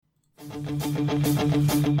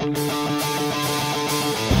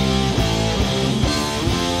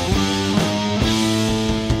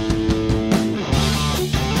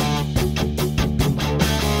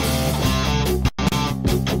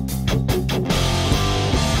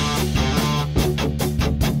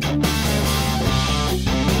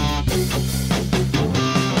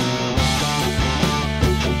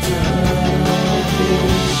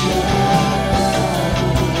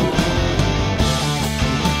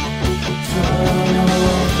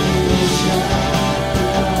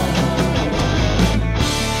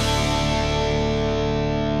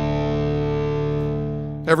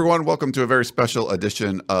Everyone, welcome to a very special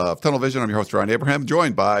edition of Tunnel Vision. I'm your host, Ryan Abraham,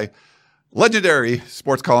 joined by legendary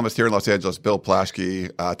sports columnist here in Los Angeles, Bill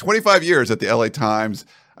Plaschke. 25 years at the LA Times.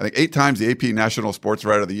 I think 8 times the AP National Sports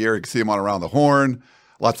Writer of the Year. You can see him on Around the Horn.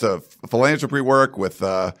 Lots of philanthropy work with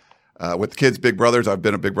kids, Big Brothers. I've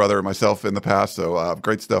been a Big Brother myself in the past, so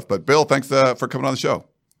great stuff. But Bill, thanks for coming on the show.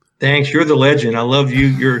 Thanks. You're the legend. I love you.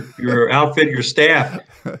 Your outfit, your staff.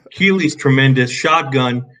 Keely's tremendous.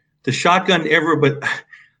 Shotgun. The shotgun ever, but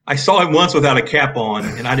I saw him once without a cap on,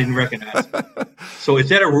 and I didn't recognize him. So is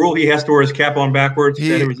that a rule? He has to wear his cap on backwards? Is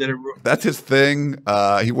that a rule? That's his thing.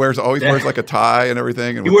 He always wears like a tie and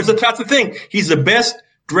everything. And that's the thing. He's the best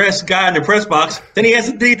dressed guy in the press box. Then he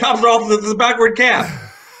tops it off with the backward cap.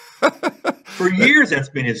 For years, that's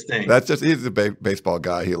been his thing. He's a baseball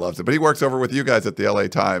guy. He loves it. But he works over with you guys at the LA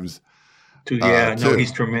Times.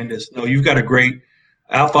 He's tremendous. No, you've got a great.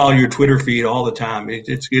 I'll follow your Twitter feed all the time.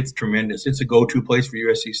 It's tremendous. It's a go-to place for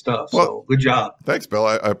USC stuff. So good job. Thanks, Bill.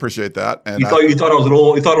 I appreciate that. And you thought I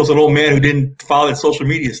was an old man who didn't follow that social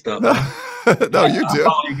media stuff. No, you do.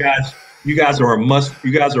 Follow you guys. You guys are a must.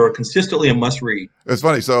 You guys are consistently a must read. It's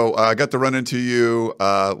funny. So I got to run into you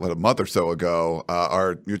a month or so ago.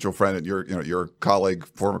 Our mutual friend and your colleague,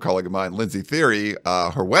 former colleague of mine, Lindsay Theory,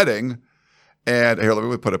 her wedding. And here, let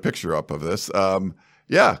me put a picture up of this.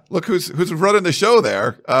 Yeah, look who's running the show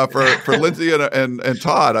there for Lindsay and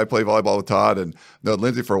Todd. I play volleyball with Todd and known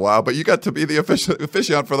Lindsay for a while, but you got to be the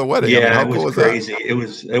officiant for the wedding. Yeah, how cool was crazy. That? It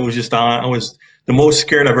was just I was the most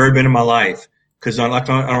scared I've ever been in my life because on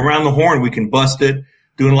Around the Horn we can bust it,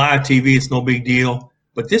 doing live TV, it's no big deal.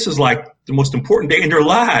 But this is like the most important day in their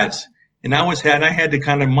lives, and I had to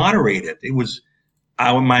kind of moderate it.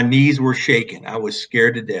 My knees were shaking. I was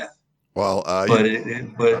scared to death. Well,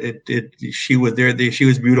 she was there. She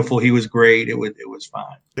was beautiful. He was great. It was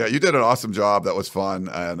fine. Yeah, you did an awesome job. That was fun,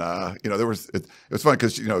 and it was fun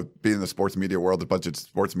because being in the sports media world, a bunch of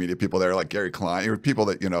sports media people there, like Gary Klein, people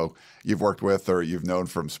that you've worked with or you've known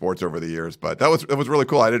from sports over the years. But it was really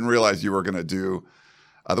cool. I didn't realize you were going to do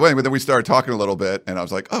the wedding, but then we started talking a little bit, and I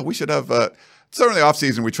was like, oh, we should have. Starting in the off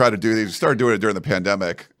season, we try to do these. We started doing it during the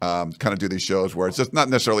pandemic. Kind of do these shows where it's just not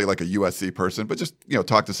necessarily like a USC person, but just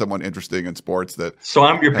talk to someone interesting in sports. So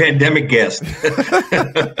I'm your pandemic guest.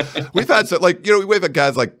 We've had we've had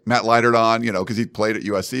guys like Matt Leinart on, because he played at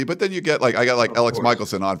USC. But then you get I got Alex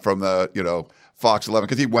Michelson on from the Fox 11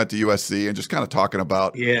 because he went to USC and just kind of talking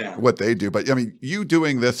about what they do. But I mean, you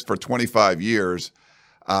doing this for 25 years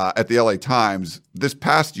at the LA Times this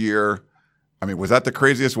past year. I mean, was that the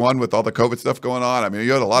craziest one with all the COVID stuff going on? I mean,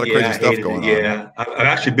 you had a lot of crazy stuff going on. Yeah, I've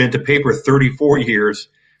actually been to paper 34 years.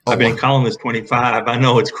 I've been columnist 25. I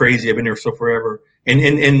know it's crazy. I've been there so forever. And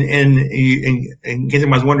in case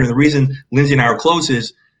anybody's wondering, the reason Lindsay and I are close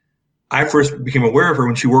is I first became aware of her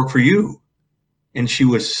when she worked for you. And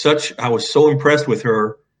I was so impressed with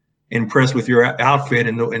her, impressed with your outfit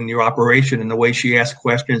and your operation and the way she asked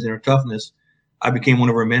questions and her toughness. I became one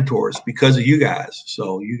of her mentors because of you guys.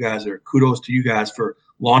 So you guys kudos to you guys for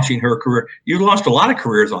launching her career. You launched a lot of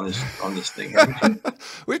careers on this thing, haven't you?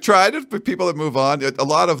 We tried it, but people that move on. A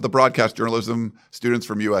lot of the broadcast journalism students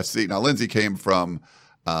from USC. Now, Lindsay came from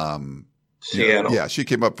Seattle. She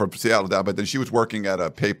came up from Seattle down, but then she was working at a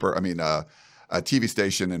TV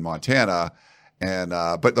station in Montana. And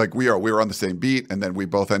but we were on the same beat, and then we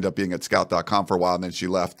both ended up being at Scout.com for a while, and then she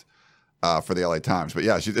left for the LA Times. But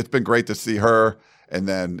yeah, it's been great to see her and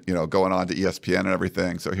then, going on to ESPN and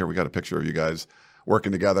everything. So here we got a picture of you guys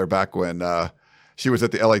working together back when she was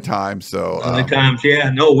at the LA Times. So LA Times,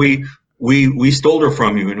 yeah. No, we stole her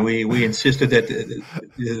from you, and we insisted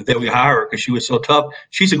that we hire her because she was so tough.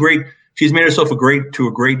 She's made herself a great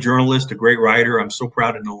journalist, a great writer. I'm so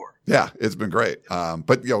proud to know her. Yeah, it's been great.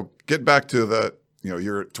 But get back to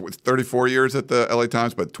you're 34 years at the LA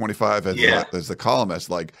Times, but 25 as the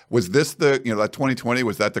columnist. Like, was this that 2020,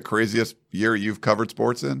 was that the craziest year you've covered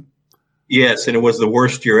sports in? Yes, and it was the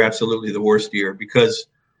worst year, absolutely the worst year, because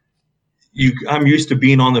I'm used to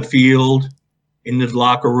being on the field, in the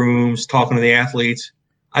locker rooms, talking to the athletes.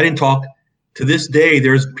 I didn't talk. to this day,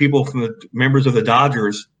 there's people from the members of the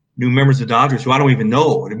Dodgers, new members of the Dodgers, who I don't even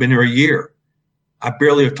know. They've been there a year. I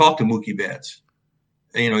barely have talked to Mookie Betts.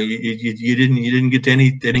 You know, you didn't get to any.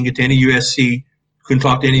 They didn't get to any USC. Couldn't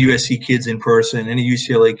talk to any USC kids in person, any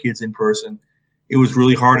UCLA kids in person. It was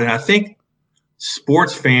really hard, and I think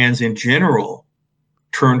sports fans in general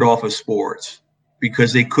turned off of sports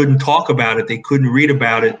because they couldn't talk about it. They couldn't read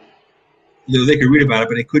about it. You know, they could read about it,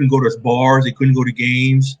 but they couldn't go to bars. They couldn't go to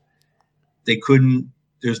games. They couldn't.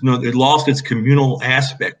 It lost its communal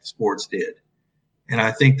aspect. Sports did, and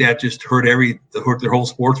I think that just hurt their whole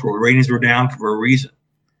sports world. Ratings were down for a reason.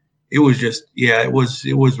 It was just, yeah, it was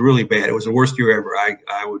really bad. It was the worst year ever.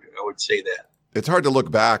 I would say that. It's hard to look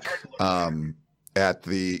back at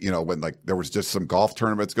the, you know, when like there was just some golf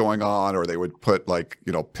tournaments going on, or they would put like,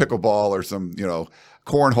 you know, pickleball or some, you know,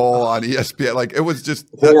 cornhole on ESPN. Like it was just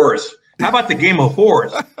horrors. How about the game of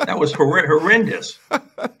horrors? That was horrendous.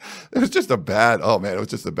 It was just it was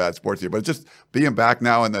just a bad sports year. But just being back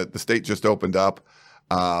now and the state just opened up,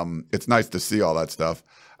 it's nice to see all that stuff.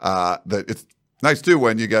 It's nice too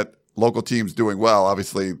when you get local teams doing well.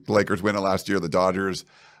 Obviously, the Lakers winning last year, the Dodgers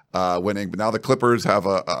winning, but now the Clippers have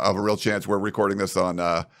a real chance. We're recording this on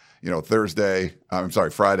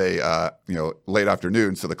Friday, late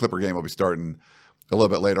afternoon. So the Clipper game will be starting a little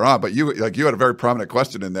bit later on. But you had a very prominent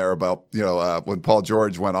question in there about when Paul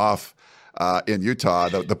George went off in Utah,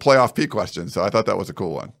 the playoff P question. So I thought that was a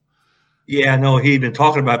cool one. Yeah, no, he'd been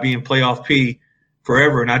talking about being playoff P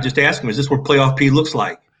forever, and I just asked him, "Is this what playoff P looks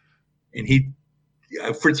like?" And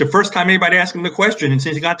it's the first time anybody asked him the question, and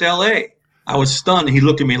since he got to LA, I was stunned. He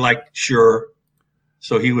looked at me like, sure.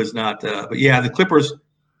 So he was not. But yeah, the Clippers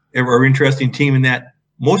are an interesting team in that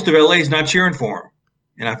most of LA is not cheering for him,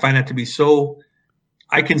 and I find that to be so.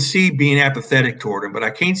 I can see being apathetic toward him, but I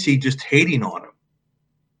can't see just hating on him.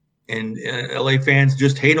 And LA fans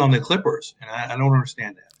just hate on the Clippers, and I don't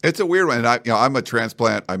understand that. It's a weird one. And I'm a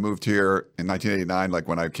transplant. I moved here in 1989, like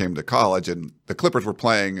when I came to college, and the Clippers were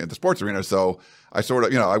playing at the sports arena. So I sort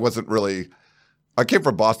of, I wasn't really. I came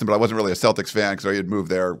from Boston, but I wasn't really a Celtics fan because I had moved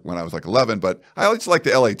there when I was like 11. But I just like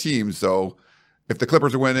the LA teams. So if the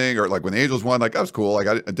Clippers are winning, or like when the Angels won, like that was cool. Like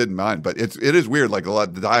I didn't mind. But it is weird. Like a lot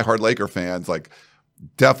of the diehard Laker fans, like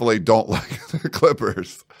definitely don't like the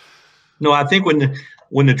Clippers. No, I think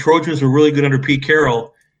when the Trojans were really good under Pete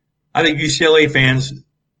Carroll, I think UCLA fans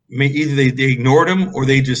either they ignored him or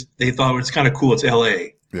they thought it's kind of cool. It's LA.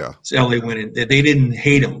 Yeah, it's LA winning. They didn't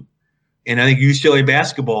hate him, and I think UCLA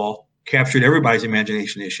basketball captured everybody's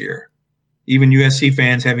imagination this year. Even USC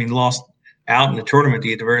fans, having lost out in the tournament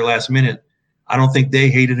at the very last minute, I don't think they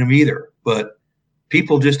hated him either. But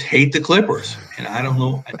people just hate the Clippers, and I don't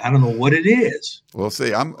know what it is. We'll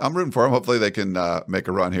see. I'm rooting for them. Hopefully they can make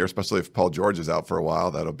a run here, especially if Paul George is out for a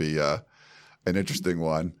while. That'll be an interesting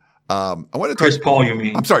one. I want to Chris Paul, you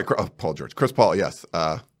mean? I'm sorry, Paul George. Chris Paul, yes.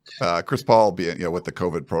 Chris Paul being with the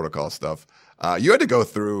COVID protocol stuff. You had to go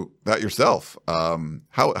through that yourself.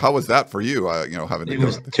 How was that for you? Having to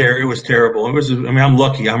it was terrible. I'm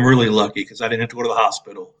lucky. I'm really lucky because I didn't have to go to the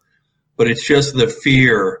hospital. But it's just the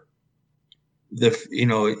fear.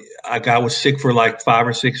 I was sick for like 5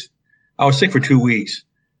 or 6. I was sick for 2 weeks,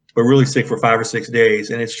 but really sick for 5 or 6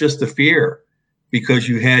 days. And it's just the fear because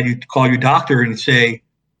you call your doctor and say,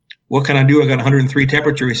 "What can I do? I got 103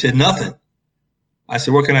 temperature." He said, "Nothing." I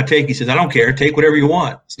said, "What can I take?" He says, "I don't care. Take whatever you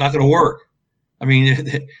want. It's not going to work." I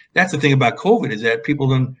mean, that's the thing about COVID is that people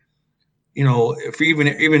don't, for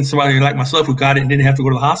even somebody like myself who got it and didn't have to go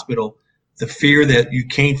to the hospital, the fear that you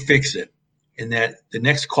can't fix it and that the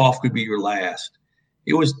next cough could be your last.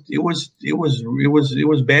 It was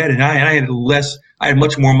bad. And I had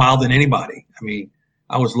much more mild than anybody. I mean,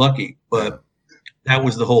 I was lucky, but that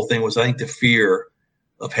was the whole thing I think the fear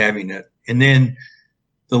of having it. And then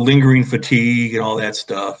the lingering fatigue and all that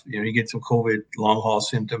stuff, you get some COVID long haul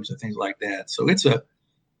symptoms and things like that. So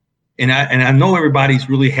and I know everybody's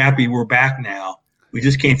really happy we're back now. We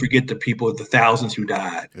just can't forget the people, the thousands who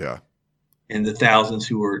died. Yeah. And the thousands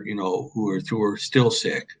who are still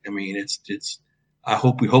sick. I mean, I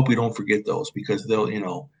hope we don't forget those because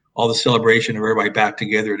they'll, all the celebration of everybody back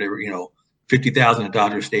together at 50,000 at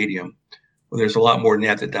Dodger Stadium. Well, there's a lot more than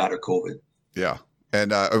that died of COVID. Yeah.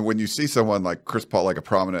 And when you see someone like Chris Paul, like a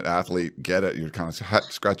prominent athlete, get it, you're kind of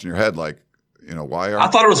scratching your head, like, why? I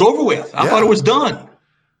thought it was over with. I thought it was done.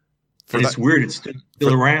 It's weird. It's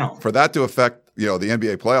still around. For that to affect, the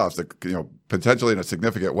NBA playoffs, potentially in a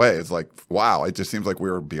significant way, it's like, wow. It just seems like we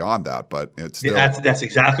were beyond that, but it's still. Yeah, that's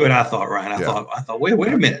exactly what I thought, Ryan. I thought, wait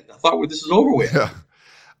a minute. I thought this is over with. Yeah.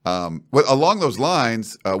 But along those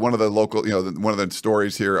lines, one of the local, one of the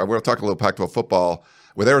stories here, we're going to talk a little Pac-12 football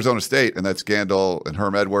with Arizona State and that scandal and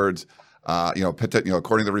Herm Edwards. According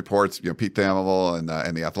to the reports, Pete Thamel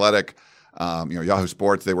and The Athletic, Yahoo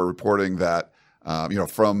Sports, they were reporting that,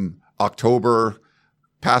 from October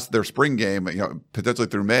past their spring game, potentially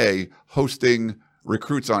through May, hosting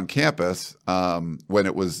recruits on campus when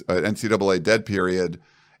it was an NCAA dead period.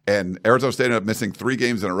 And Arizona State ended up missing 3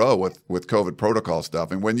 games in a row with COVID protocol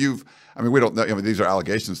stuff. And when we don't know, these are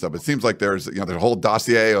allegation stuff. It seems like there's a whole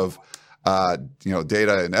dossier of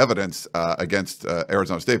data and evidence against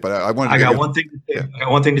Arizona State. But I got one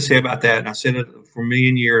thing to say about that, and I said it for a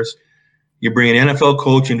million years. You bring an NFL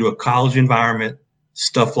coach into a college environment,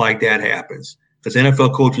 stuff like that happens. Because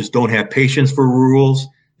NFL coaches don't have patience for rules.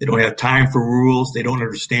 They don't have time for rules. They don't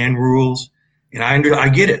understand rules. And I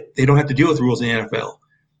get it. They don't have to deal with rules in the NFL.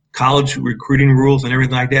 College recruiting rules and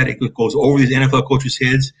everything like that, it goes over these NFL coaches'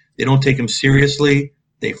 heads. They don't take them seriously.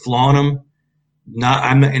 They flaunt them.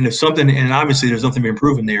 And obviously there's nothing to be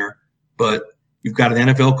improving there, but you've got an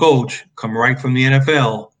NFL coach come right from the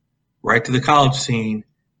NFL, right to the college scene.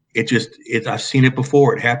 I've seen it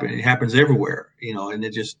before. It happens everywhere, and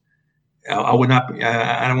it just, I don't want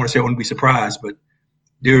to say I wouldn't be surprised, but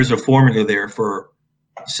there's a formula there for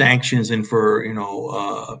sanctions and for,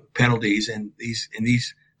 penalties, and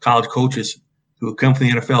these college coaches who come from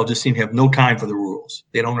the NFL just seem to have no time for the rules.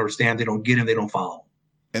 They don't understand. They don't get them. They don't follow them.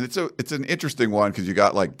 And it's an interesting one because you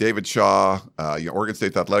got like David Shaw, Oregon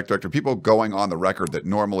State's athletic director, people going on the record that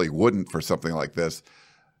normally wouldn't for something like this,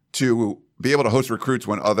 to be able to host recruits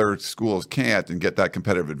when other schools can't and get that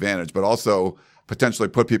competitive advantage, but also potentially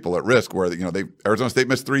put people at risk where Arizona State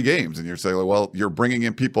missed 3 games, and you're saying, well, you're bringing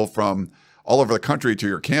in people from all over the country to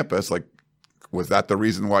your campus. Like, was that the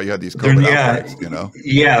reason why you had these COVID outbreaks?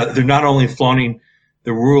 Yeah, they're not only flaunting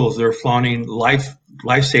the rules, they're flaunting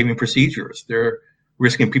life-saving procedures. They're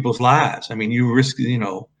risking people's lives. I mean, you're risking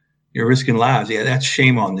lives. Yeah, that's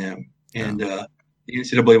shame on them. And the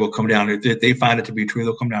NCAA will come down. If they find it to be true,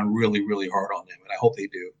 they'll come down really, really hard on them. And I hope they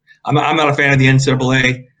do. I'm not a fan of the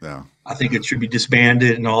NCAA. Yeah. I think it should be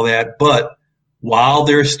disbanded and all that. But while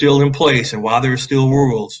they're still in place and while there's still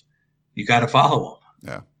rules, you got to follow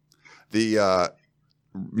them. Yeah.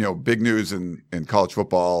 The big news in college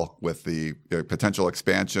football with the potential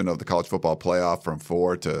expansion of the college football playoff from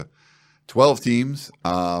 4 to 12 teams.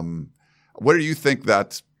 What do you think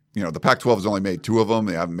that's, the Pac-12 has only made 2 of them.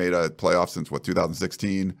 They haven't made a playoff since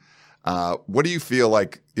 2016. What do you feel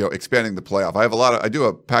like, expanding the playoff? I do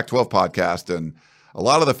a Pac-12 podcast, and a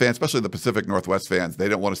lot of the fans, especially the Pacific Northwest fans, they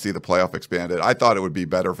don't want to see the playoff expanded. I thought it would be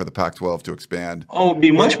better for the Pac-12 to expand. Oh, it'd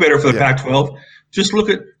be much better for the Pac-12. Just look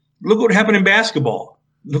what happened in basketball.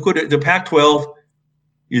 Look what the Pac-12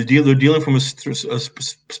 is dealing. They're dealing from a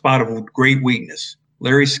spot of great weakness.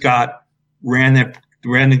 Larry Scott ran the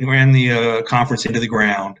conference into the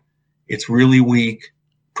ground. It's really weak,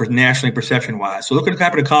 nationally perception-wise. So look what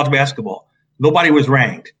happened in college basketball. Nobody was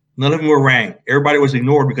ranked. None of them were ranked. Everybody was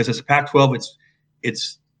ignored because it's a Pac-12.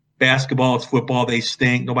 It's basketball. It's football. They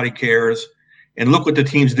stink. Nobody cares. And look what the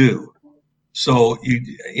teams do. So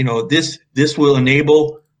this will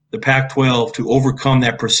enable the Pac-12 to overcome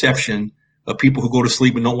that perception of people who go to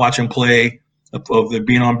sleep and don't watch them play, of them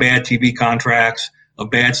being on bad TV contracts, of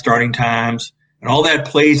bad starting times, and all that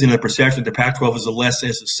plays into the perception that the Pac-12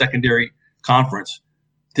 is a secondary conference.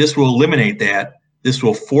 This will eliminate that. This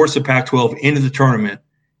will force the Pac-12 into the tournament,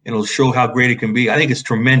 and it'll show how great it can be. I think it's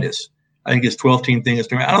tremendous. I think this 12-team thing is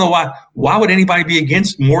tremendous. I don't know why. Why would anybody be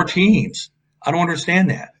against more teams? I don't understand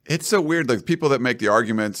that. It's so weird. Like, people that make the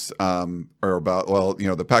arguments are about,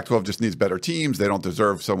 the Pac-12 just needs better teams. They don't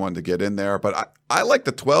deserve someone to get in there. But I like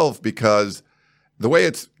the 12 because the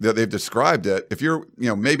way they've described it, if you're,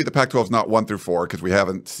 maybe the Pac-12 is not 1 through 4 because we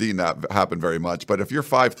haven't seen that happen very much. But if you're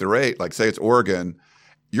 5 through 8, like say it's Oregon,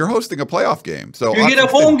 you're hosting a playoff game. So you get a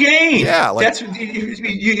home game. Yeah.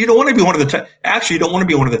 You don't want to be one of the top. Actually, you don't want to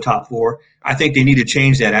be one of the top 4. I think they need to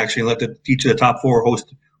change that, actually, and let each of the top 4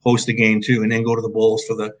 host the game too, and then go to the bowls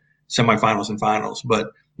for the semifinals and finals.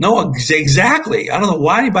 But no, exactly. I don't know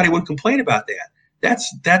why anybody would complain about that.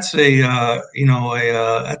 That's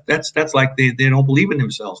like they don't believe in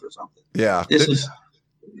themselves or something. Yeah. This is,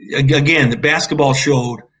 again, the basketball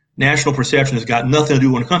showed national perception has got nothing to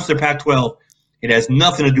do when it comes to the Pac-12. It has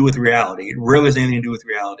nothing to do with reality. It rarely has anything to do with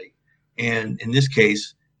reality. And in this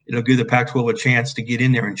case, it'll give the Pac-12 a chance to get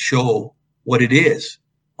in there and show what it is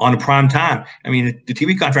on a prime time. I mean, the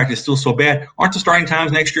TV contract is still so bad. Aren't the starting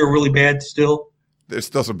times next year really bad still? There's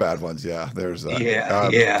still some bad ones, yeah. There's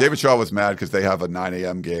David Shaw was mad because they have a 9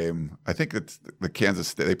 a.m. game. I think it's the Kansas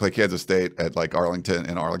State. They play Kansas State at like Arlington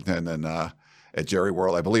and at Jerry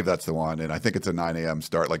World. I believe that's the one. And I think it's a 9 a.m.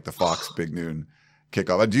 start, like the Fox Big Noon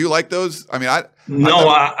kickoff. Do you like those? I mean,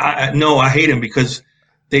 I hate them because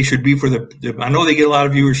they should be for the I know they get a lot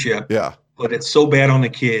of viewership, Yeah. but it's so bad on the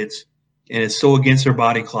kids, and it's so against their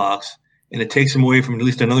body clocks, and it takes them away from at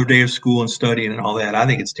least another day of school and studying and all that. I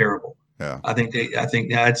think it's terrible. Yeah. I think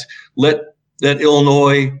that's let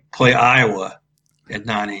Illinois play Iowa at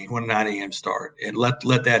 9 a.m. start, and let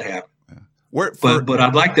that happen. Yeah. But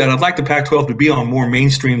I'd like that. I'd like the Pac-12 to be on more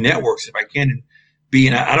mainstream networks if I can. And be,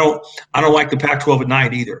 and I don't like the Pac-12 at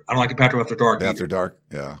night either. I don't like the Pac-12 after dark. After dark,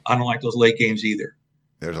 yeah. I don't like those late games either.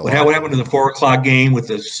 What happened to the 4:00 game with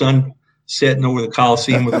the sun setting over the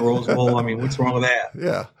Coliseum with the Rose Bowl? I mean, what's wrong with that?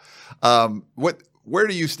 Yeah. Where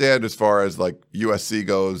do you stand as far as like USC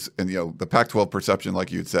goes? And the Pac-12 perception,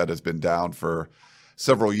 like you had said, has been down for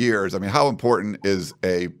several years. I mean, how important is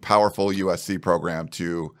a powerful USC program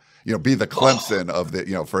to be the Clemson of the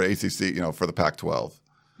for ACC for the Pac-12?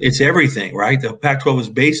 It's everything, right? The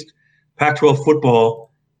Pac-12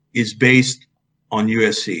 football is based on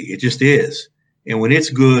USC. It just is. And when it's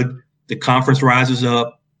good, the conference rises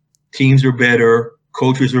up, teams are better,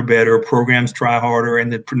 coaches are better, programs try harder,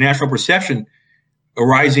 and the national perception, a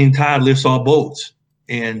rising tide lifts all boats.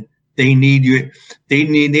 And they need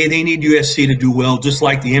USC to do well, just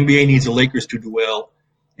like the NBA needs the Lakers to do well,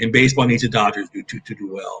 and baseball needs the Dodgers to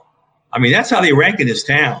do well. I mean, that's how they rank in this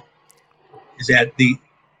town. Is that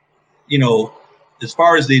as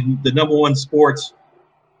far as the number one sports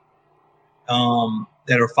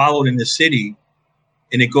that are followed in the city,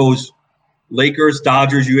 and it goes Lakers,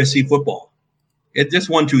 Dodgers, USC football. It's just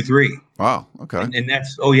 1, 2, 3. Wow. Okay. And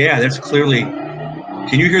that's that's clearly.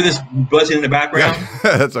 Can you hear this buzzing in the background?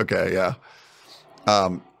 Yeah, that's okay. Yeah.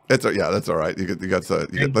 That's all right. You got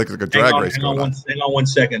like a drag race going on. Hang on 1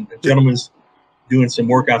 second. The gentleman's doing some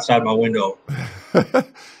work outside my window.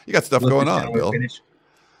 You got stuff going on, Bill.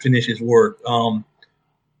 Finish his work.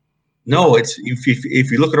 No, it's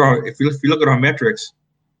if you look at our metrics,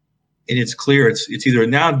 and it's clear it's either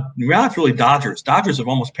now it's really Dodgers. Dodgers have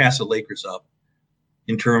almost passed the Lakers up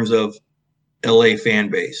in terms of LA fan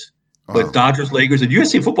base. But Dodgers, Lakers, and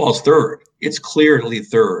USC football is third. It's clearly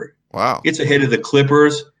third. Wow. It's ahead of the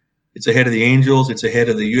Clippers. It's ahead of the Angels. It's ahead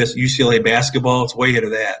of the UCLA basketball. It's way ahead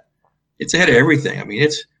of that. It's ahead of everything. I mean,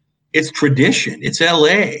 it's tradition. It's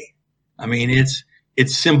LA. I mean, it's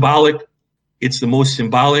symbolic. It's the most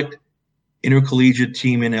symbolic intercollegiate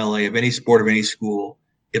team in LA of any sport of any school.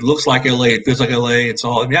 It looks like LA. It feels like LA. It's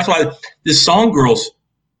all. I mean, that's why this Song Girls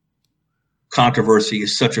controversy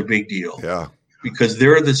is such a big deal. Yeah. Because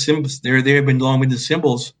they're the symbols. They have been long with the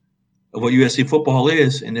symbols of what USC football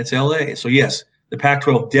is, and it's LA. So yes, the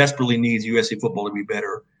Pac-12 desperately needs USC football to be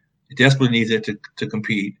better. It desperately needs it to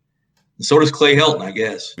compete. And so does Clay Helton, I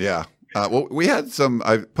guess. Yeah. Well, we had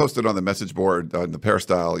I posted on the message board on the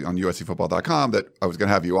Peristyle on USCfootball.com that I was going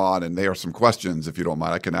to have you on, and there are some questions, if you don't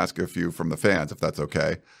mind. I can ask a few from the fans, if that's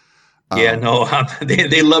okay. Yeah, no,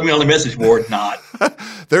 they love me on the message board. Not.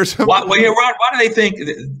 There's some. Ron, why do they think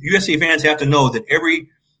USC fans have to know that every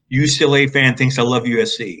UCLA fan thinks I love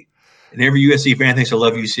USC, and every USC fan thinks I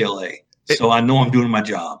love UCLA? So I know I'm doing my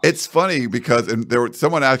job. It's funny because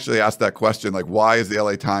someone actually asked that question, like, why is the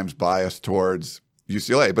LA Times biased towards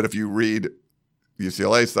UCLA? But if you read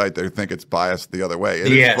UCLA site, they think it's biased the other way.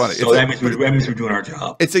 It's funny. So that means we're doing our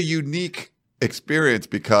job. It's a unique experience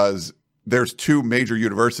because there's two major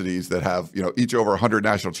universities that have, each over 100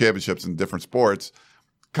 national championships in different sports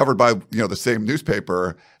covered by, the same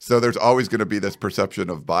newspaper. So there's always going to be this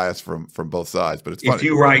perception of bias from both sides. But it's funny. If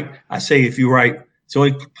you write, it's the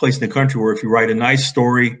only place in the country where if you write a nice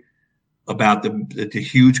story about the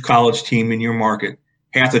huge college team in your market,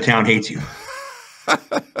 half the town hates you.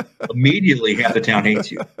 Immediately, half the town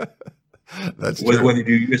hates you. That's true. Whether you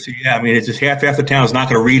do USC, yeah, I mean, it's just half the town is not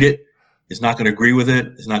going to read it. It's not going to agree with it.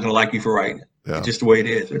 It's not going to like you for writing it. Yeah. It's just the way it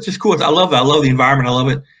is. It's just cool. I love it. I love the environment. I love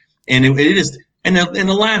it. And it is. And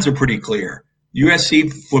the lines are pretty clear.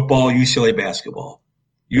 USC football, UCLA basketball.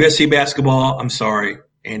 USC basketball, I'm sorry,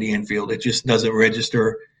 Andy Enfield, it just doesn't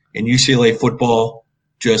register. And UCLA football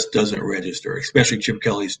just doesn't register, especially Chip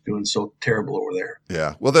Kelly's doing so terrible over there.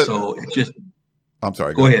 Yeah. Well, so it just. I'm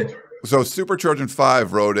sorry. Go ahead. So Super Trojan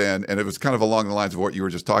 5 wrote in, and it was kind of along the lines of what you were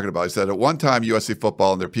just talking about. He said, at one time, USC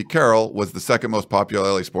football under Pete Carroll was the second most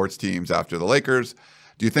popular LA sports teams after the Lakers.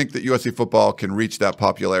 Do you think that USC football can reach that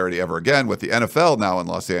popularity ever again with the NFL now in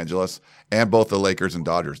Los Angeles and both the Lakers and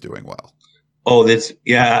Dodgers doing well? Oh,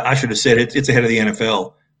 I should have said it. It's ahead of the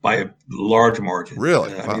NFL by a large margin.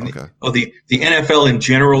 Really? Wow, okay. The NFL in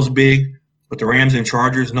general is big, but the Rams and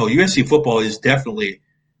Chargers, no, USC football is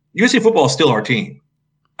still our team.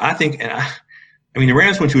 I think, the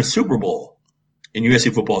Rams went to a Super Bowl, and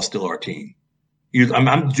USC football is still our team.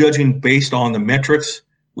 I'm judging based on the metrics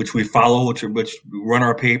which we follow, which run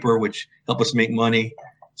our paper, which help us make money,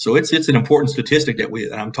 So it's an important statistic that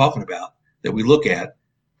I'm talking about, that we look at.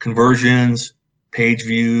 Conversions, page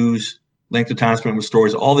views, length of time spent with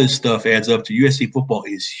stories, all this stuff adds up to USC football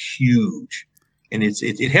is huge. And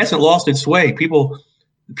it hasn't lost its way. People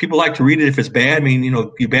like to read it if it's bad. I mean,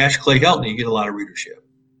 you bash Clay Helton, you get a lot of readership.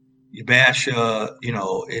 You bash, or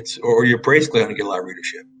you praise Clay Helton, you get a lot of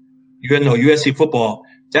readership. You know, USC football,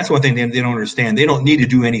 that's one thing they don't understand. They don't need to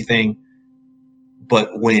do anything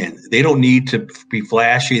but win. They don't need to be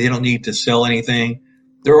flashy. They don't need to sell anything.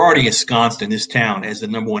 They're already ensconced in this town as the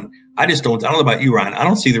number one. I don't know about you, Ryan. I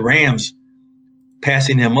don't see the Rams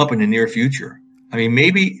passing them up in the near future. I mean,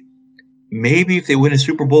 maybe if they win a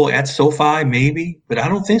Super Bowl at SoFi, maybe, but I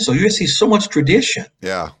don't think so. USC so much tradition.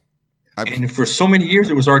 Yeah. And for so many years,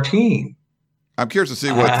 it was our team. I'm curious to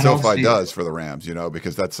see what SoFi does for the Rams,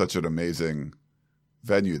 because that's such an amazing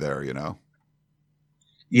venue there,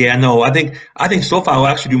 Yeah, no, I think SoFi will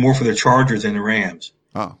actually do more for the Chargers than the Rams.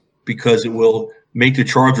 Oh. Because it will make the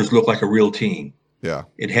Chargers look like a real team. Yeah.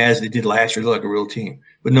 It did last year look like a real team.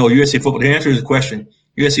 But no, USC football, to answer the question,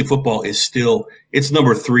 USC football is it's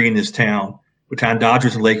number 3 in this town. Between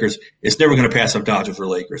Dodgers and Lakers, it's never going to pass up Dodgers or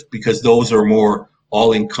Lakers because those are more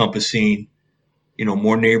all-encompassing,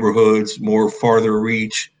 more neighborhoods, more farther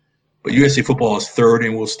reach. But USC football is 3rd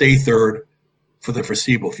and will stay 3rd for the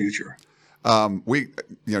foreseeable future.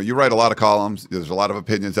 You write a lot of columns. There's a lot of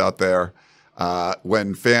opinions out there.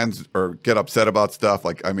 When fans get upset about stuff,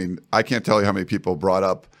 I can't tell you how many people brought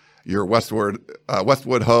up your Westwood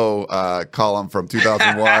Ho column from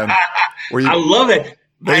 2001. I love it.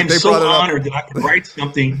 I'm so honored that I could write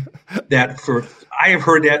something that I have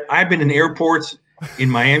heard that. I've been in airports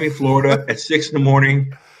in Miami, Florida at 6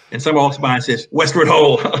 a.m. and somebody walks by and says, Westwood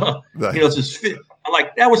Ho. Nice. I'm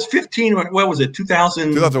like, that was 15, what was it,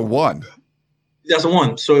 2001.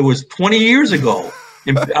 2001. So it was 20 years ago.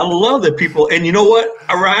 And I love that people, and you know what,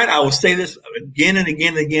 Ryan, I will say this again and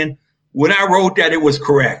again and again. When I wrote that, it was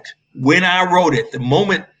correct. When I wrote it, the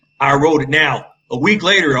moment I wrote it, now, a week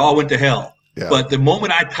later, it all went to hell. Yeah. But the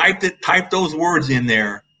moment I typed those words in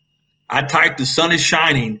there, I typed the sun is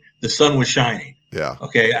shining, the sun was shining. Yeah.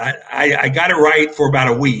 Okay. I got it right for about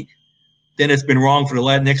a week. Then it's been wrong for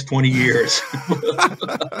the next 20 years.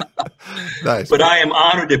 Nice. But I am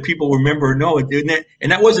honored that people remember. No, it didn't.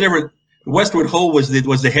 And that wasn't ever. Westwood Ho was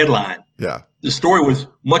the headline. Yeah. The story was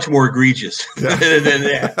much more egregious than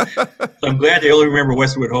that. So I'm glad they only remember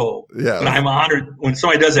Westwood Ho. Yeah. But I'm honored when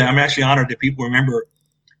somebody does that. I'm actually honored that people remember.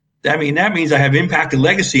 I mean, that means I have impact and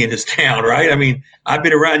legacy in this town, right? I mean, I've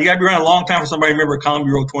been around. You got to be around a long time for somebody to remember a column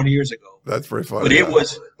you wrote 20 years ago. That's pretty funny. But it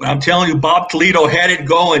was. But I'm telling you, Bob Toledo had it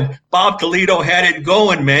going. Bob Toledo had it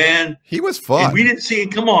going, man. He was fun. And we didn't see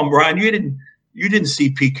it. Come on, Brian. You didn't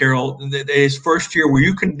see Pete Carroll his first year where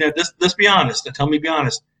you can let's be honest and tell me, be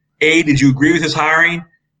honest. A, did you agree with his hiring?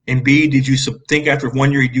 And B, did you think after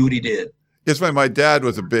 1 year he'd do what he did? Yes, my dad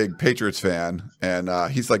was a big Patriots fan, and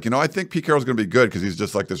he's like, I think Pete Carroll's going to be good because he's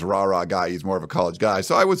just like this rah-rah guy. He's more of a college guy.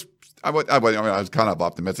 So I was kind of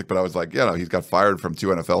optimistic, but I was like, he's got fired from 2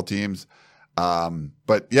 NFL teams.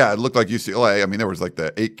 But yeah, it looked like UCLA. I mean, there was like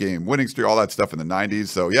the 8-game winning streak, all that stuff in the 90s.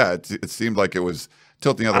 So yeah, it seemed like it was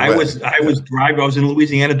tilting the other way. I was in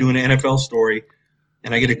Louisiana doing an NFL story,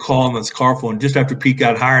 and I get a call on his car phone just after Pete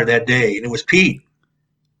got hired that day, and it was Pete.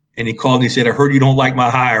 And he called and he said, I heard you don't like my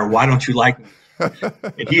hire. Why don't you like me?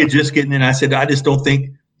 And he had just gotten in. I said, I just don't think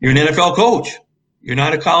you're an NFL coach. You're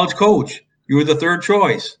not a college coach. You were the 3rd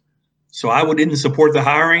choice. So I didn't support the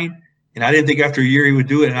hiring, and I didn't think after a year he would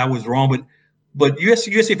do it, and I was wrong. But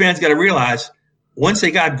USC fans got to realize once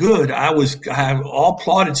they got good, I have all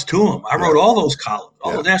plaudits to them. I wrote all those columns,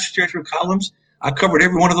 all the national championship columns. I covered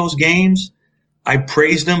every one of those games. I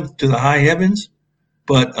praised them to the high heavens.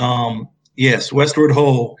 But yes, Westwood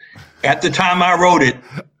Ho. At the time I wrote it,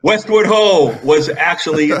 Westwood Ho was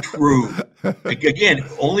actually true. Again,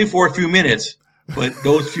 only for a few minutes, but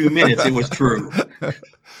those few minutes it was true.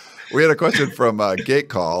 We had a question from Gate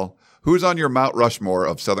Call. Who's on your Mount Rushmore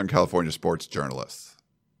of Southern California sports journalists?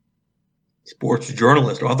 Sports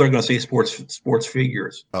journalists. I thought they were going to say sports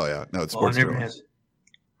figures. Oh yeah, no, it's sports journalists.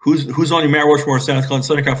 Who's on your Mount Rushmore of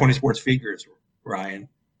Southern California sports figures, Ryan?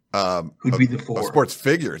 Who'd be the 4? Sports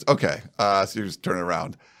figures. Okay. So you're just turning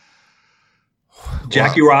around.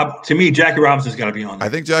 To me, Jackie Robinson's got to be on there. I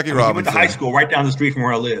think Jackie Robinson. He went to high school right down the street from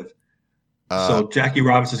where I live. So Jackie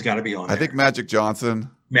Robinson's got to be on there. I think Magic Johnson.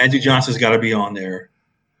 Magic Johnson's got to be on there.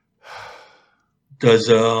 Does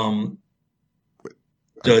Sandy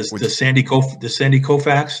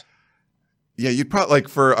Koufax? Yeah, you'd probably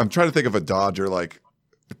I'm trying to think of a Dodger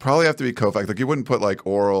it'd probably have to be Koufax. You wouldn't put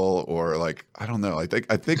Oral or I don't know. I think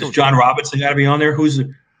does John Robinson got to be on there?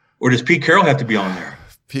 Or does Pete Carroll have to be on there?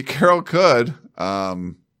 Pete Carroll could.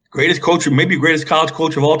 Greatest coach, maybe greatest college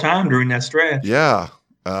coach of all time during that stretch. Yeah,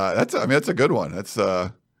 that's a good one. That's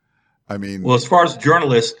well, as far as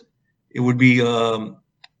journalist, it would be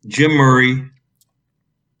Jim Murray,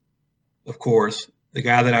 of course, the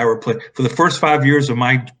guy that I replaced for the first 5 years of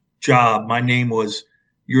my job. My name was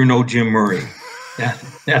 "You're No Jim Murray."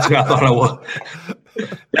 That's who I thought I was.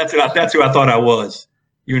 That's who I thought I was.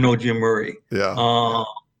 You're no Jim Murray. Yeah.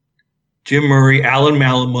 Jim Murray, Alan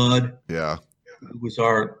Malamud. Yeah. Who was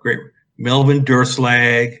our great Melvin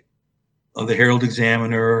Durslag of the Herald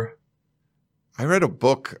Examiner. I read a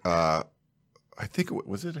book. I think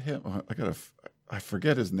was it him? I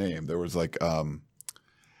forget his name. There was like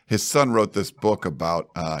his son wrote this book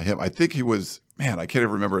about him. I think he was I can't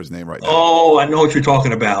even remember his name right now. Oh, I know what you're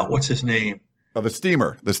talking about. What's his name? Oh, the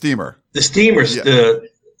Steamer. The Steamers. Yeah.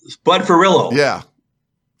 Bud Ferrillo. Yeah.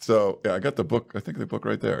 So I got the book. I think the book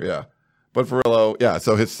right there. Yeah. Bud Ferrillo. Yeah.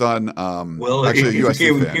 So his son. Well, actually, if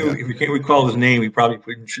you can't recall his name, he probably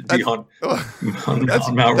should be on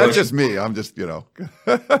Mount That's just me. I'm just and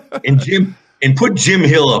put Jim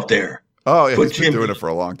Hill up there. Oh yeah, he's been doing it for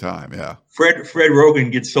a long time. Yeah. Fred Rogan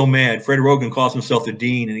gets so mad. Fred Rogan calls himself the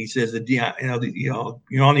dean, and he says, "The dean,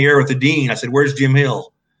 you're on the air with the dean." I said, "Where's Jim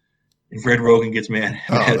Hill?" And Fred Rogan gets mad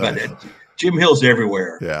about that. Jim Hill's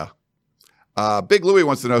everywhere. Yeah. Big Louie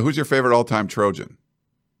wants to know, who's your favorite all-time Trojan?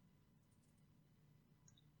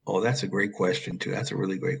 Oh, that's a great question, too. That's a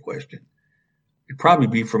really great question. It'd probably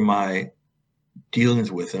be from my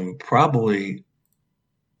dealings with him. Probably,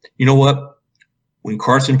 you know what? When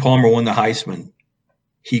Carson Palmer won the Heisman,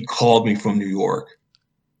 he called me from New York.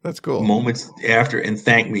 That's cool. Moments after and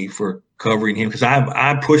thanked me for covering him. Because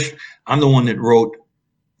I'm the one that wrote,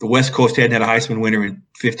 the West Coast hadn't had a Heisman winner in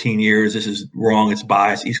 15 years. This is wrong. It's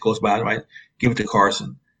biased. East Coast bias. I give it to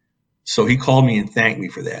Carson. So he called me and thanked me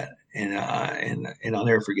for that, and I'll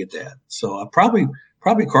never forget that. So probably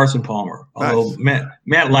Carson Palmer. Although nice.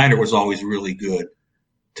 Matt Leinart was always really good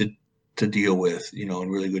to deal with,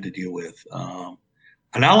 and really good to deal with.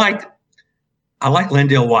 And I like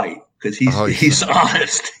Lendale White because he's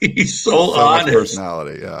honest. He's so honest. Much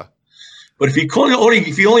personality, yeah. But if he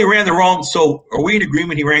only ran the wrong, so are we in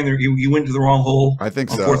agreement? He went to the wrong hole. I think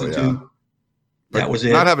on so. 4th and 2? That was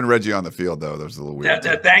it. Not having Reggie on the field though, that was a little weird.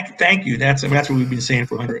 Thank you. That's what we've been saying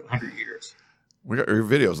for 100 years. Your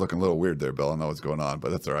video's looking a little weird there, Bill. I know what's going on, but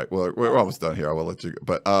that's all right. Well, we're almost done here. I will let you go.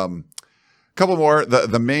 But a couple more.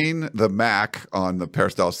 The Mac on the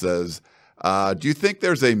Peristyle says, do you think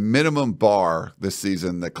there's a minimum bar this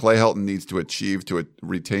season that Clay Helton needs to achieve to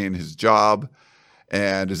retain his job?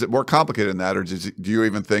 And is it more complicated than that, or do you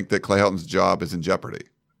even think that Clay Helton's job is in jeopardy?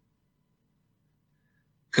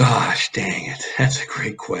 Gosh, dang it. That's a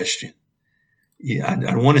great question. Yeah,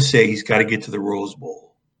 I want to say he's got to get to the Rose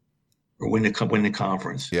Bowl or win the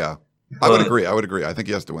conference. Yeah, I would agree. I think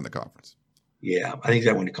he has to win the conference. Yeah, I think he's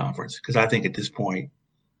got to win the conference because I think at this point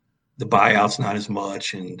the buyout's not as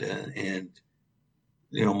much, and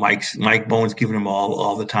Mike Bowen's giving him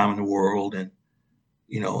all the time in the world, and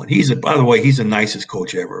and by the way, he's the nicest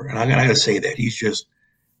coach ever, and I gotta say that he's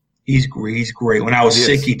great. When I was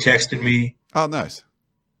sick, he texted me. Oh, nice.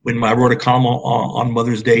 When I wrote a column on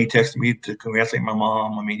Mother's Day, he texted me to congratulate my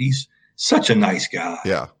mom. I mean, he's such a nice guy.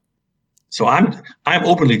 Yeah. So I'm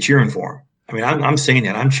openly cheering for him. I mean, I'm saying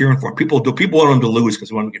that I'm cheering for him. People want him to lose because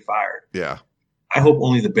they want him to get fired. Yeah. I hope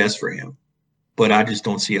only the best for him, but I just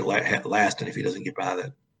don't see it lasting if he doesn't get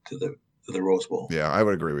by to the Rose Bowl. Yeah, I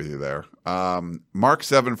would agree with you there. Mark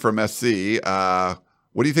 7 from SC.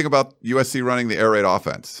 What do you think about USC running the air raid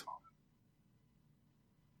offense?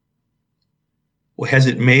 Well, has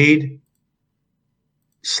it made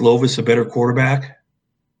Slovis a better quarterback,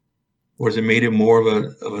 or has it made him more of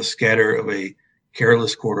a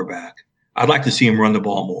careless quarterback? I'd like to see him run the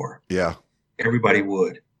ball more. Yeah, everybody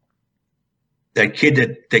would. That kid,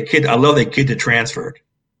 I love that kid that transferred.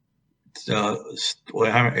 How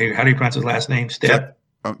do you pronounce his last name? Stepp?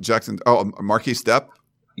 Jackson. Oh, Marquis Stepp?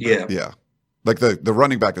 Yeah. Yeah. Like the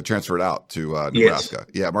running back that transferred out to Nebraska.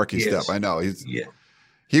 Yes. Yeah, Marquis Stepp. I know.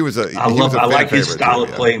 I like his style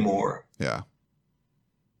of play more. Yeah.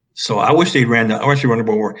 So I wish they'd run the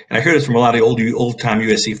ball more. And I hear this from a lot of old time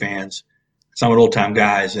USC fans, some old time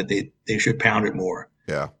guys, that they should pound it more.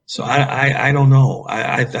 Yeah. So I don't know.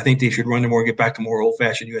 I think they should run it more, get back to more old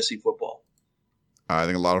fashioned USC football. I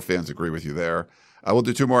think a lot of fans agree with you there. We'll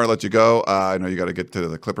do two more and let you go. I know you got to get to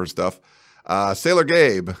the Clippers stuff. Sailor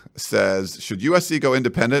Gabe says, should USC go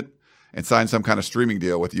independent and sign some kind of streaming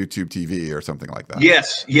deal with YouTube TV or something like that?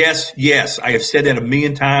 Yes. I have said that a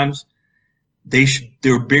million times.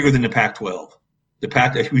 They're bigger than the Pac-12.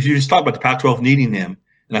 We should just talk about the Pac-12 needing them,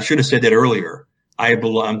 and I should have said that earlier.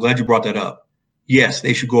 I'm glad you brought that up. Yes,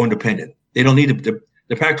 they should go independent. They don't need to.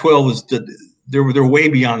 The Pac-12 is they're way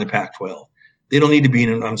beyond the Pac-12. They don't need to be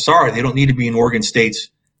in. I'm sorry, they don't need to be in Oregon State's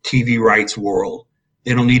TV rights world.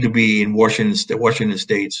 They don't need to be in Washington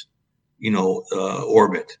State's,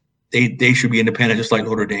 orbit. They should be independent, just like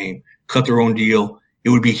Notre Dame. Cut their own deal. It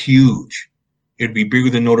would be huge. It would be bigger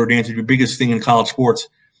than Notre Dame's. It would be the biggest thing in college sports.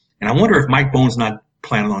 And I wonder if Mike Bohn's not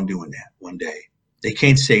planning on doing that one day. They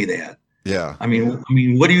can't say that. Yeah. I mean,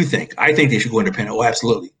 what do you think? I think they should go independent. Oh,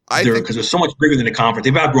 absolutely. Because they're so much bigger than the conference.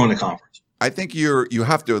 They've outgrown the conference. I think you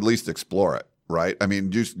have to at least explore it, right? I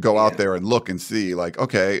mean, just go out there and look and see, like,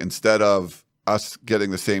 okay, instead of us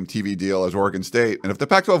getting the same TV deal as Oregon State, and if the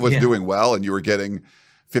Pac-12 was doing well and you were getting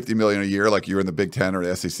 $50 million a year, like you were in the Big Ten or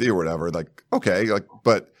the SEC or whatever, like, okay, like,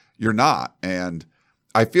 but you're not. And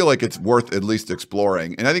I feel like it's worth at least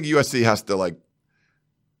exploring. And I think USC has to, like,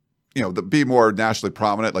 be more nationally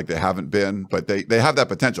prominent, like they haven't been, but they have that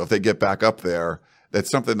potential. If they get back up there, that's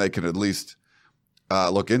something they can at least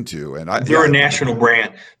look into. And they're a national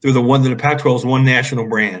brand. They're the Pac-12 is one national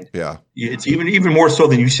brand. Yeah. It's even more so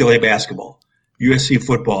than UCLA basketball, USC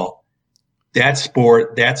football. That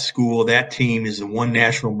sport, that school, that team is the one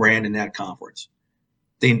national brand in that conference.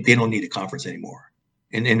 They don't need a conference anymore.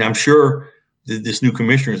 And I'm sure this new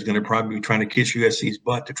commissioner is going to probably be trying to kiss USC's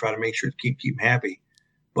butt to try to make sure to keep them happy.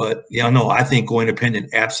 But I think go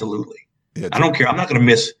independent, absolutely. Yeah, I don't care. I'm not going to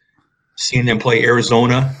miss seeing them play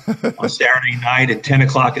Arizona on Saturday night at 10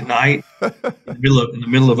 o'clock at night in the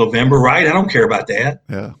middle of November, right? I don't care about that.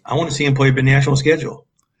 Yeah. I want to see them play a national schedule.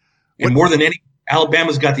 And more than any,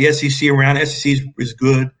 Alabama's got the SEC around. SEC is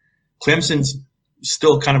good. Clemson's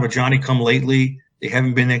still kind of a Johnny-come-lately. They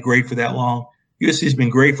haven't been that great for that long. USC's been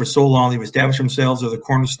great for so long. They've established themselves as the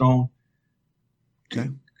cornerstone. Okay.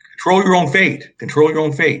 Control your own fate. Control your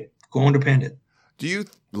own fate. Go independent. Do you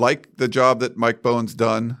like the job that Mike Bohn's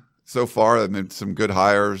done so far? I mean, some good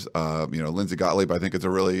hires. Lindsey Gottlieb, I think, is a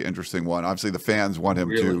really interesting one. Obviously, the fans want him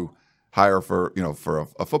to hire for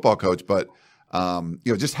a football coach, but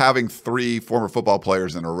just having 3 former football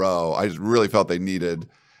players in a row, I just really felt they needed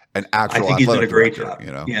an actual. I think he's done a great director,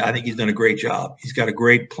 job. Yeah, I think he's done a great job. He's got a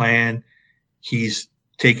great plan. He's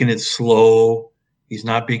taken it slow. He's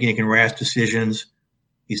not making rash decisions.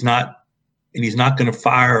 He's not going to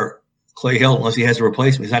fire Clay Hill unless he has a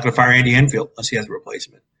replacement. He's not going to fire Andy Enfield unless he has a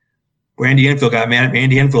replacement. Where Andy Enfield got mad at me,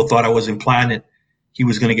 Andy Enfield thought I was implying that he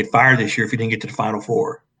was going to get fired this year if he didn't get to the Final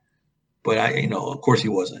Four. But of course he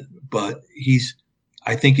wasn't. But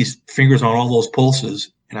I think his fingers on all those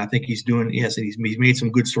pulses, and I think he's doing. Yes, and he's made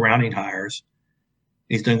some good surrounding hires.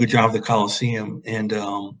 He's done a good job of the Coliseum, and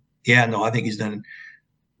I think he's done.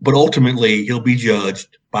 But ultimately, he'll be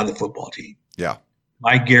judged by the football team. Yeah.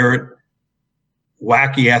 Mike Garrett,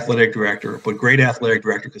 wacky athletic director, but great athletic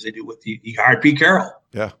director because he hired Pete Carroll.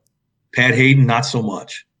 Yeah. Pat Hayden, not so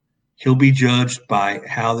much. He'll be judged by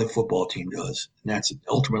how the football team does. And that's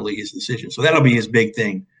ultimately his decision. So that'll be his big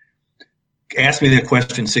thing. Ask me that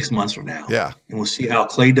question 6 months from now. Yeah. And we'll see how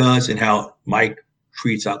Clay does and how Mike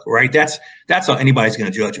treats out, right? That's how anybody's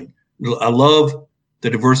going to judge him. I love the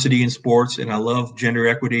diversity in sports and I love gender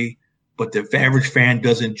equity, but the average fan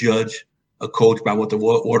doesn't judge a coach by what the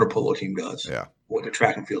water polo team does, what the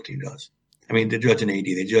track and field team does. I mean, they judge an AD.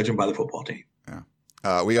 They judge him by the football team.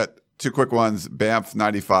 Yeah. We got 2 quick ones. Banff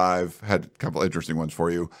 95 had a couple interesting ones for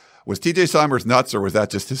you. Was TJ Simers nuts or was that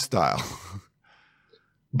just his style?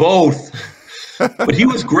 Both. But he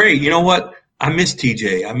was great. You know what? I miss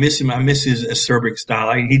TJ. I miss him. I miss his acerbic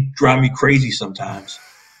style. He'd drive me crazy sometimes.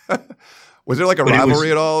 Was there like a rivalry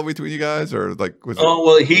at all between you guys, or like? Was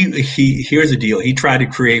well, he here's the deal. He tried to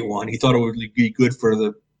create one. He thought it would be good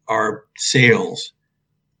for our sales.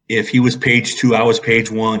 If he was page 2, I was page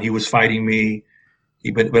 1. He was fighting me,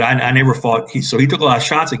 but I never fought. So he took a lot of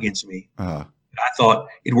shots against me. Uh-huh. I thought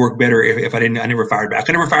it'd work better if I didn't. I never fired back.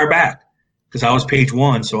 I never fired back because I was page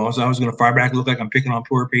 1. So I was going to fire back and look like I'm picking on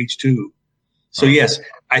poor page 2. So yes,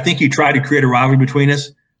 I think he tried to create a rivalry between us.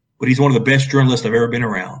 But he's one of the best journalists I've ever been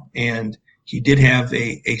around, and he did have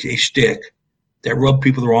a shtick that rubbed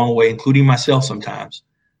people the wrong way, including myself sometimes.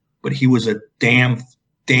 But he was a damn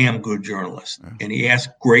good journalist, and he asked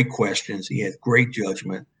great questions. He had great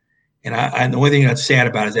judgment, and the only thing that's sad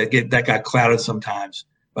about it is that got clouded sometimes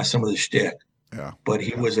by some of the shtick. Yeah. But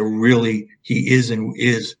he was he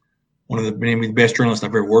is one of the best journalists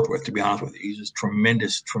I've ever worked with. To be honest with you, he's just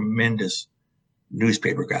tremendous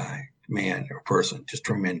newspaper guy, man, or person, just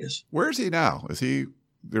tremendous. Where is he now? Is he?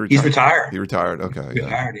 He's retired. He retired. Okay.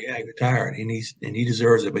 Retired. Yeah, he retired, and he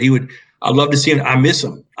deserves it. But I'd love to see him. I miss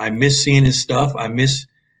him. I miss seeing his stuff. I miss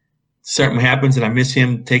something happens, and I miss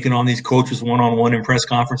him taking on these coaches one-on-one in press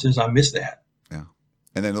conferences. I miss that. Yeah.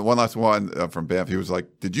 And then the one last one from Banff, he was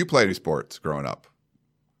like, did you play any sports growing up?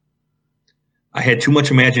 I had too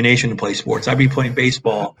much imagination to play sports. I'd be playing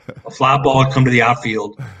baseball, a fly ball would come to the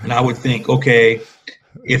outfield, and I would think, okay,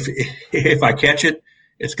 if I catch it,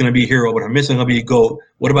 it's going to be a hero. But I'm missing, I'll be a goat.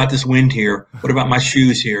 What about this wind here? What about my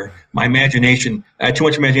shoes here? My imagination. I had too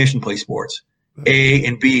much imagination to play sports. A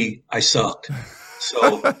and B, I sucked.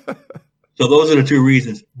 So those are the two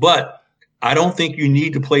reasons. But I don't think you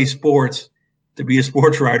need to play sports to be a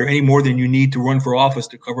sports writer any more than you need to run for office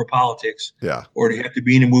to cover politics, or to have to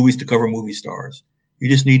be in the movies to cover movie stars. You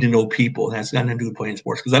just need to know people. And that's nothing to do with playing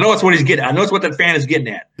sports. Because I know that's what he's getting. I know it's what that fan is getting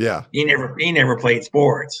at. Yeah. He never played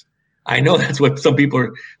sports. I know that's what some people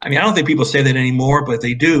are. I mean, I don't think people say that anymore, but if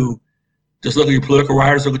they do, just look at your political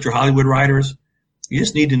writers, look at your Hollywood writers. You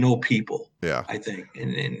just need to know people. Yeah. I think,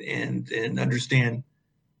 and understand,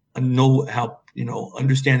 know how,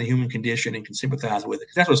 understand the human condition and can sympathize with it.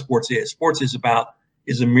 Because that's what sports is. Sports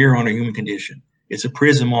is a mirror on a human condition. It's a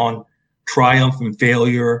prism on triumph and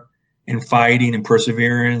failure and fighting and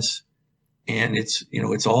perseverance. And it's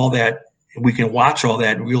all that. We can watch all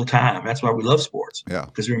that in real time. That's why we love sports. Yeah.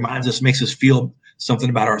 Because it reminds us, makes us feel something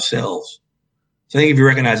about ourselves. So I think if you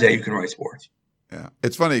recognize that, you can write sports. Yeah.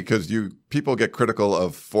 It's funny because people get critical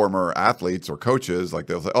of former athletes or coaches. Like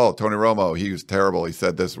they'll say, oh, Tony Romo, he was terrible. He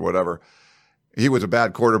said this or whatever. He was a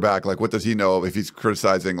bad quarterback. Like, what does he know if he's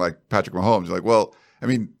criticizing like Patrick Mahomes? You're like, well, I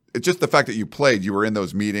mean, it's just the fact that you played, you were in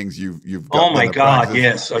those meetings, you've got. Oh my God, practice.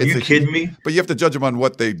 Yes. Are you kidding me? But you have to judge them on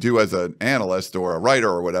what they do as an analyst or a writer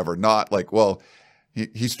or whatever, not like, well,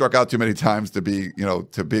 he struck out too many times to be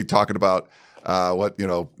talking about what,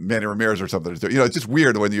 Manny Ramirez or something is doing. It's just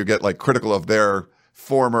weird when you get like critical of their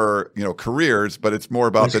former, careers, but it's more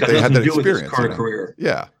about that they had that experience. His current career.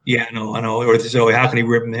 Yeah. Yeah, I know. Or so how can he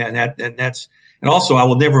rip him that? And also I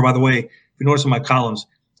will never, by the way, if you notice in my columns,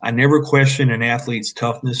 I never question an athlete's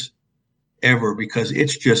toughness ever, because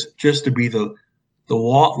it's just to be the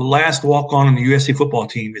last walk-on the USC football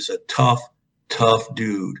team is a tough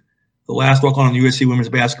dude. The last walk-on the USC women's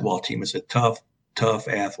basketball team is a tough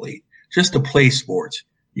athlete. Just to play sports,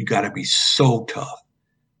 you got to be so tough.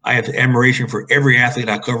 I have admiration for every athlete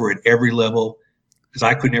I cover at every level, because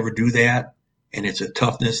I could never do that. And it's a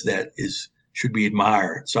toughness that should be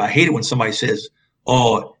admired. So I hate it when somebody says,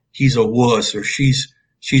 oh, he's a wuss or she's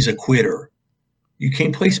a quitter. You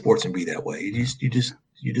can't play sports and be that way. You just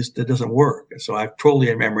that doesn't work. So I totally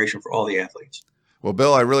have admiration for all the athletes. Well,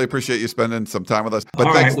 Bill, I really appreciate you spending some time with us. But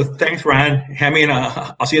all right. Well, thanks, Ryan. Have me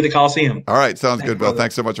I'll see you at the Coliseum. All right. Sounds good, Bill. Brother.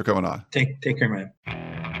 Thanks so much for coming on. Take care, man.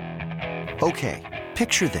 Okay.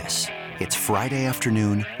 Picture this. It's Friday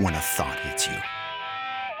afternoon when a thought hits you.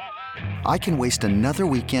 I can waste another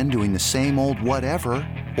weekend doing the same old whatever,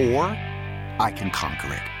 or I can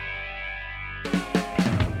conquer it.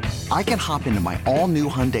 I can hop into my all-new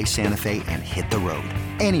Hyundai Santa Fe and hit the road.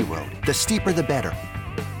 Any road. The steeper, the better.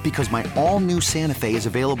 Because my all-new Santa Fe is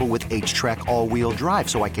available with H-Track all-wheel drive,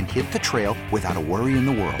 so I can hit the trail without a worry in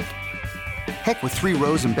the world. Heck, with 3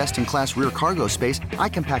 rows and best-in-class rear cargo space, I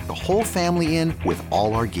can pack the whole family in with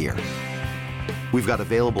all our gear. We've got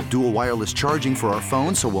available dual wireless charging for our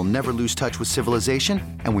phones, so we'll never lose touch with civilization,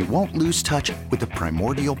 and we won't lose touch with the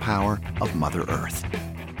primordial power of Mother Earth.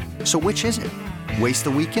 So which is it? Waste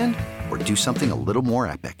the weekend or do something a little more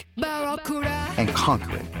epic? And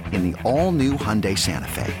conquer it in the all-new Hyundai Santa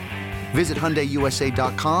Fe. Visit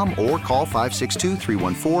HyundaiUSA.com or call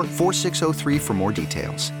 562-314-4603 for more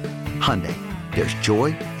details. Hyundai, there's joy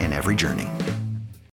in every journey.